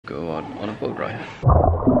go out on a boat ride.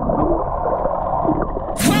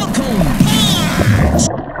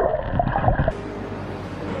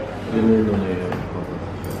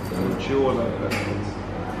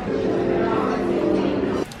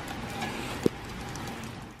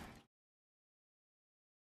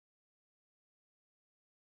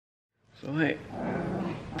 So hey,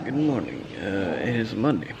 good morning. It is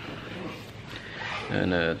Monday,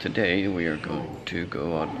 and today we are going to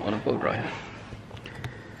go out on a boat ride.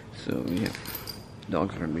 So yeah,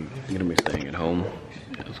 dogs are gonna be staying at home,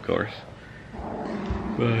 of course.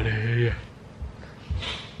 But yeah,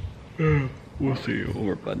 we'll see you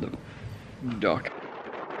over by the dock.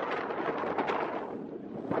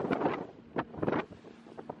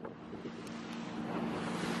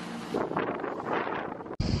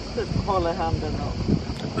 Håller handen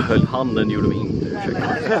då. Höll handen gjorde vi inte, ursäkta.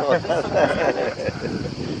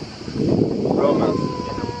 Bra men.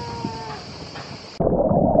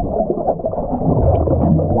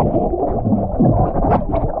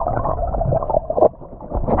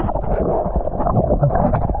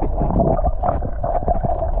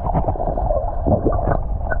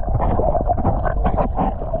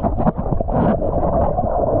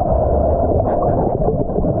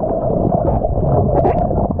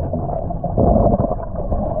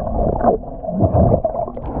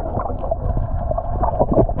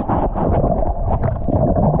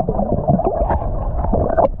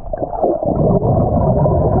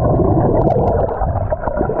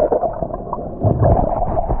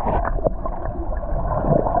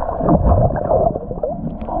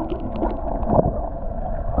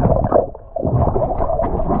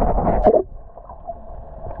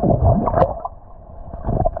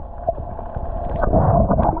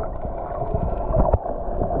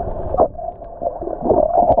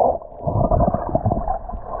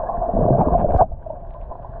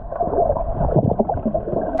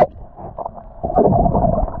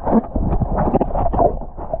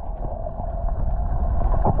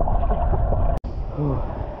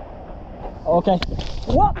 Okay.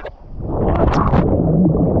 What?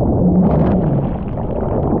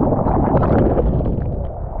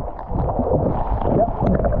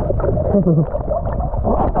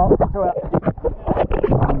 Ja, det tror jag.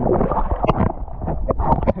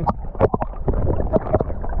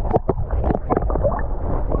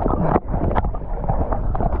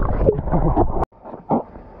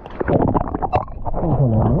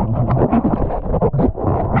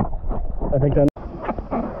 Jag tänkte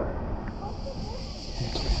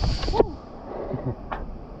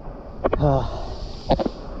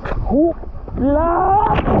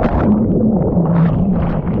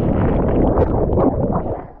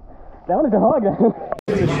det var lite högre.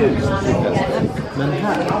 Men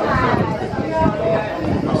här.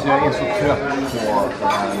 Alltså jag är så trött på den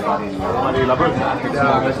här Marillaburken.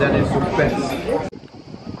 Ja, men den är så bäst.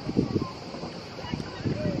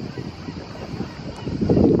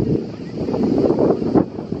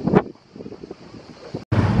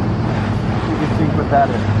 Det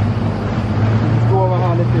förstår vad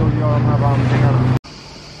härligt det är att göra de här vandringarna.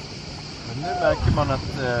 Men nu märker man att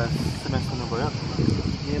semestern har börjat.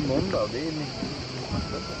 Det är måndag, det är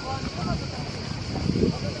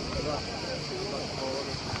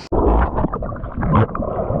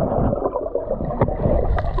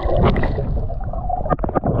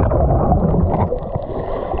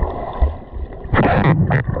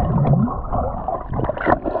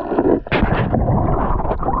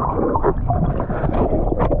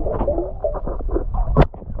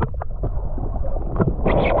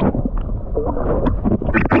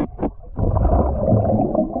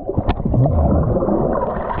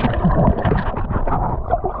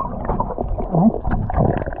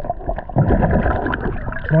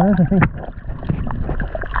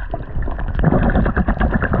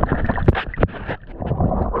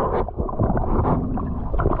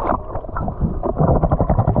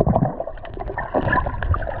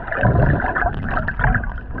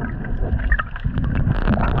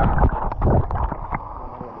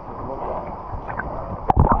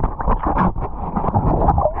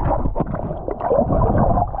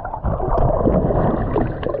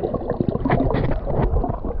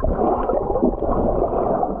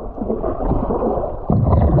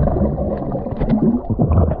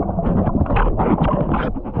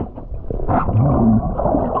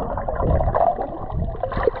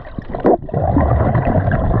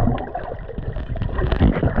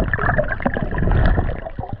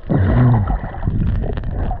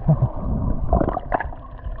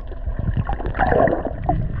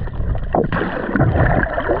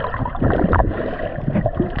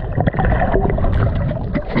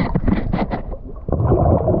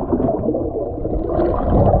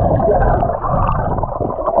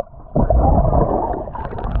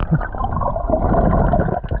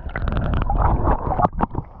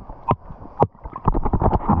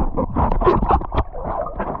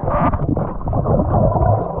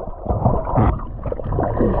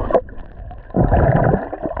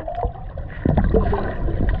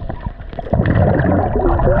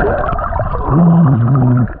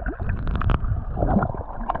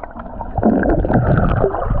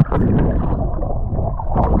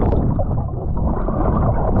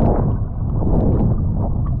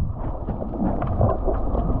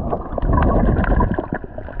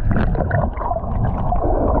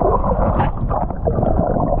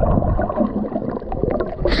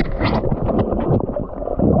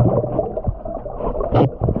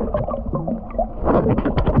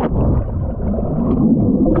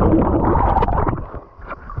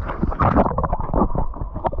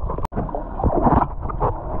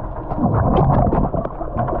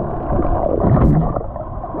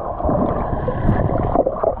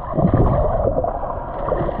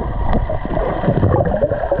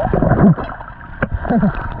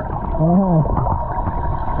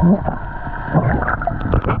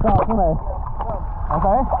för mig.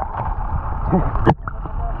 Okej.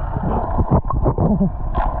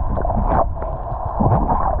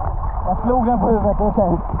 Jag slog den på huvudet, det är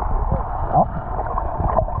okej. Ja.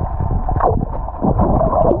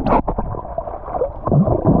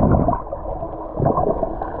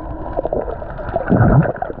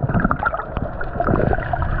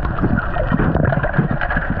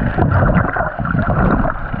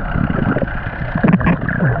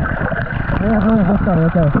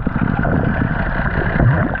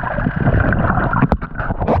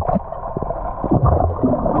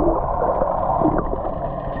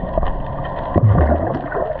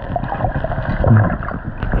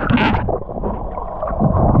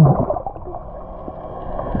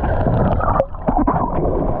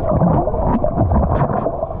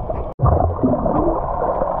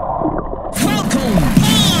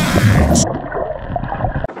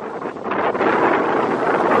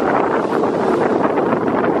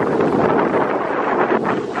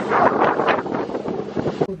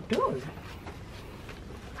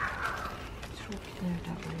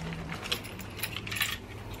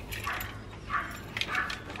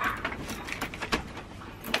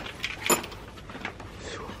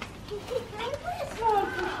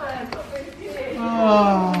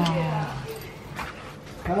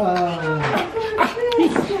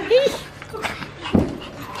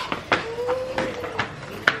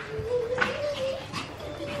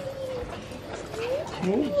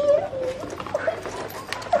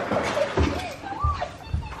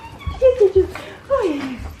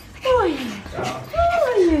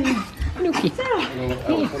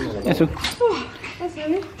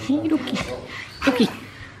 Okay.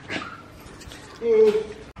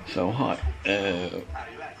 So hi,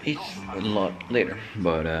 it's a lot later,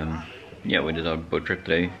 but yeah, we did our boat trip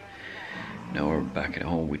today. Now we're back at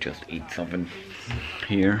home. We just ate something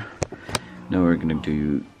here. Now we're gonna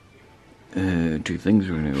do two things.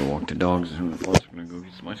 We're gonna go walk the dogs, and plus we're gonna go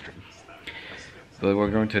get some ice cream. But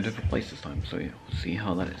we're going to a different place this time, so yeah, we'll see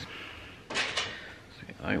how that is. So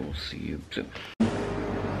yeah, I will see you soon.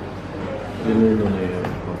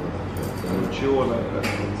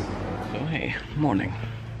 So hey, morning.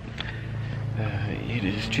 It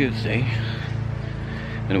is Tuesday,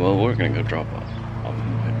 and well, we're gonna go drop off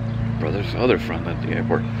my brother's other friend at the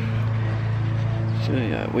airport. So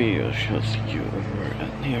yeah, we shall see you over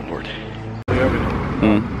at the airport.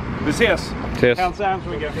 Vi ses! Ses! Hälsa hem så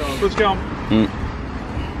mycket. Puss kram!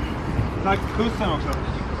 Tack pussen också.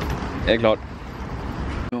 Det är klart.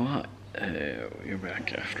 So hi, we're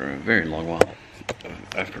back after a very long while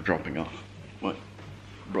after dropping off my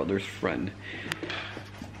brother's friend.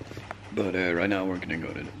 But right now we're gonna go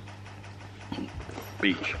to the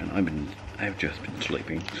beach, and I've just been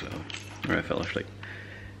sleeping, so or I fell asleep.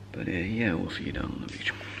 But yeah, we'll see you down on the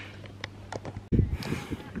beach.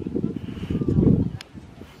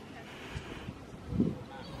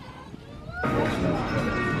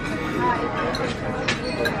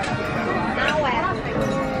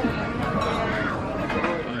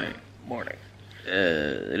 Hi, morning.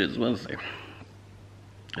 It is Wednesday,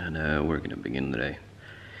 and we're gonna begin the day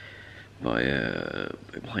by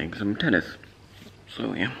playing some tennis.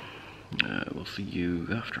 So yeah, we'll see you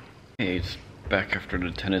after. Hey, it's back after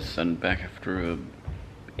the tennis and back after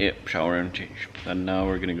a shower and change. And now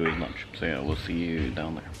we're gonna go eat lunch. So yeah, we'll see you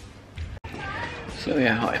down there. So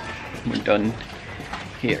yeah, hi, we're done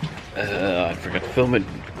here. I forgot to film it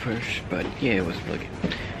first, but yeah, it was really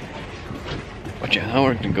good. But yeah, now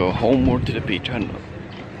we're gonna go home or to the beach. I don't know.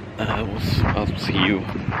 I'll see you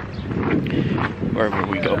wherever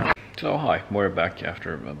we go. So hi, we're back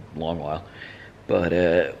after a long while, but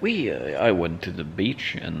I went to the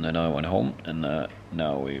beach and then I went home, and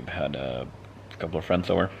now we've had a couple of friends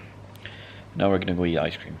over. Now we're gonna go eat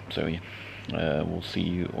ice cream. So yeah, we'll see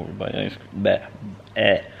you over by the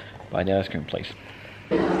ice cream place.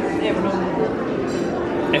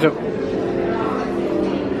 Så.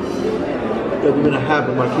 Jag menar här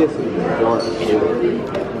på markesen. Ja,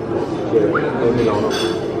 jag vill ha honom.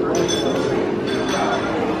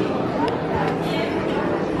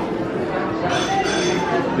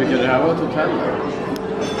 Tycker det här var ett hotell?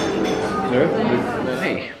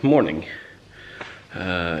 Hey, morning.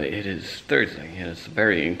 It is Thursday, and it's a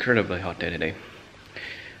very incredibly hot day today.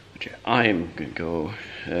 But yeah, I'm gonna go.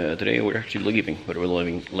 Today we're actually leaving, but we're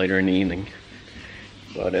leaving later in the evening.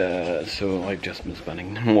 But so I've just been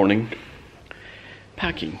spending the morning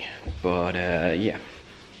packing. But yeah,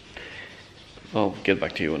 I'll get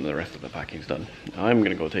back to you when the rest of the packing's done. I'm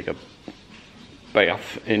gonna go take a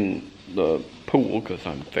bath in the pool because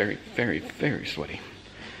I'm very, very, very sweaty.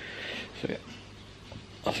 So yeah,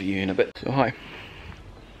 I'll see you in a bit. So hi,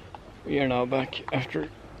 we are now back after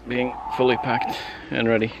being fully packed and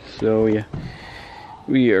ready. So yeah,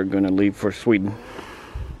 we are gonna leave for Sweden.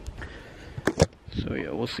 So yeah,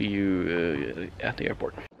 we'll see you at the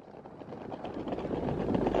airport.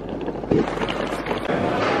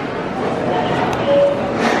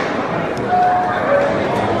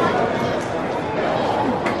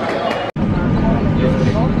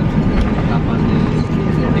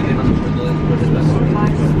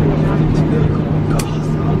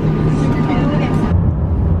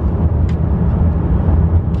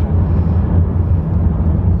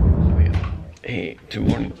 Hey, good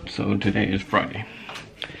morning. So today is Friday,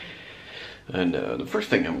 and the first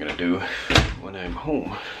thing I'm gonna do when I'm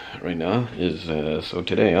home right now is so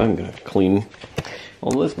today I'm gonna clean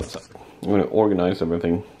all this mess up. I'm gonna organize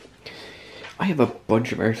everything. I have a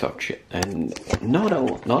bunch of airsoft shit, and not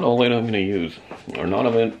all of it I'm gonna use, or not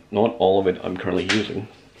all of it I'm currently using.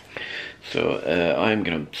 So I'm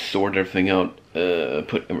gonna sort everything out,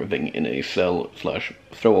 put everything in a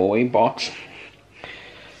sell/throwaway box.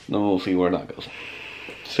 Then we'll see where that goes.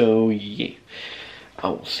 So yeah, I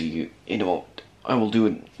will see you in a moment. I will do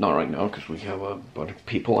it not right now because we have a bunch of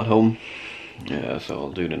people at home. So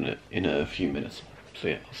I'll do it in a few minutes. So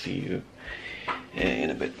yeah, I'll see you in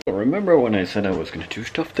a bit. So remember when I said I was going to do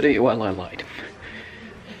stuff today? Well, I lied.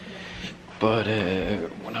 But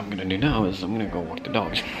what I'm going to do now is I'm going to go walk the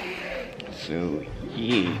dogs. So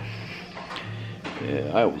yeah.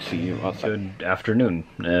 I will see you outside. Good afternoon.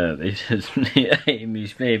 This is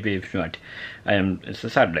maybe short. It's a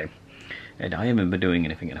Saturday, and I haven't been doing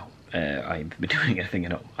anything at home. I haven't been doing anything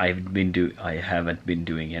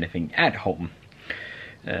at home.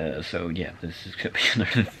 So yeah, this is gonna be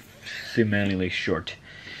another similarly short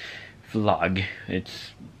vlog.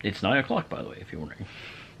 It's 9 o'clock, by the way, if you're wondering,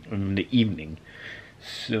 in the evening.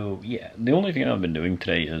 So yeah, the only thing I've been doing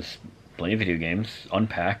today is playing video games,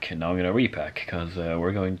 unpack, and now I'm gonna repack because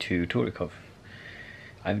we're going to Turkov.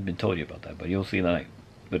 I haven't been told you about that, but you'll see that.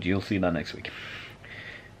 But you'll see that next week.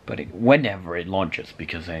 But whenever it launches,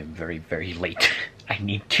 because I am very, very late. I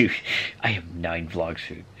have 9 vlogs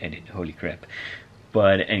to edit. Holy crap!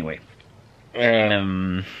 But anyway,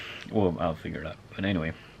 well, I'll figure it out. But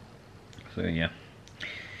anyway, so yeah.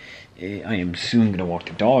 I am soon gonna walk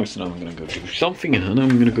the dogs, and I'm gonna go do something, and then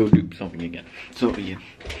I'm gonna go do something again. So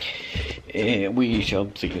yeah, we shall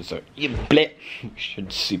see. So yeah, we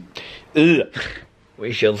should see.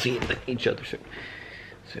 We shall see each other soon.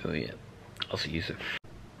 So yeah, I'll see you soon.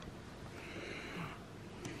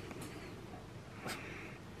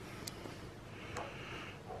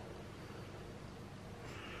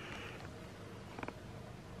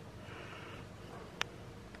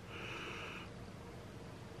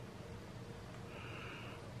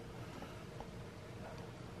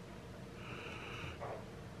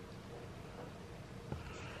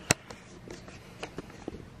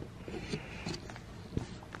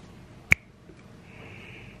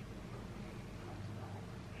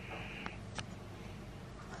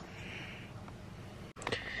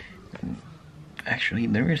 Actually,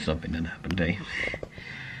 there is something that happened today.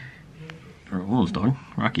 Our oldest dog,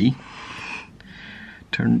 Rocky,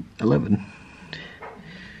 turned 11.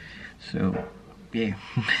 So, yeah.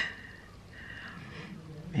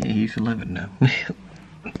 Yeah, he's 11 now.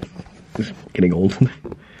 He's getting old.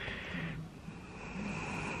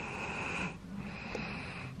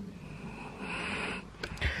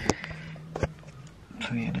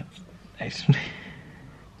 So yeah, that's nice.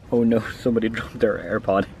 Oh no, somebody dropped their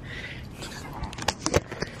AirPod.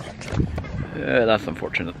 That's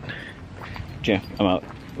unfortunate. Yeah, I'm out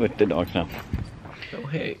with the dogs now. Oh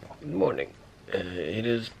hey, good morning. It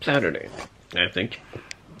is Saturday, I think.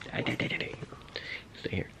 Stay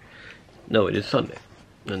here. No, it is Sunday.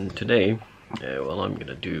 And today, well, I'm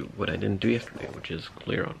gonna do what I didn't do yesterday, which is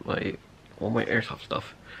clear out all my airsoft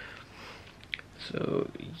stuff. So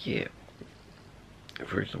yeah.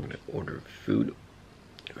 First I'm gonna order food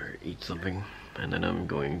or eat something, and then I'm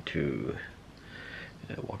going to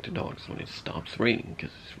walk the dogs when it stops raining,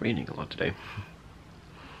 because it's raining a lot today.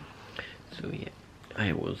 So yeah,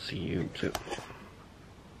 I will see you soon.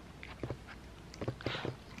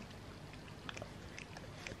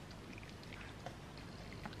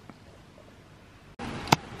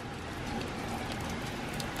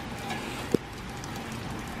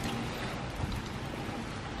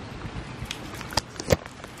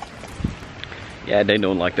 Yeah, they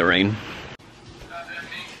don't like the rain.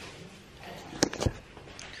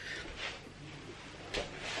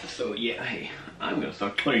 So yeah, hey, I'm gonna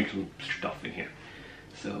start clearing some stuff in here.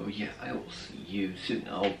 So yeah, I will see you soon.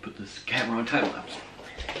 I'll put this camera on time lapse.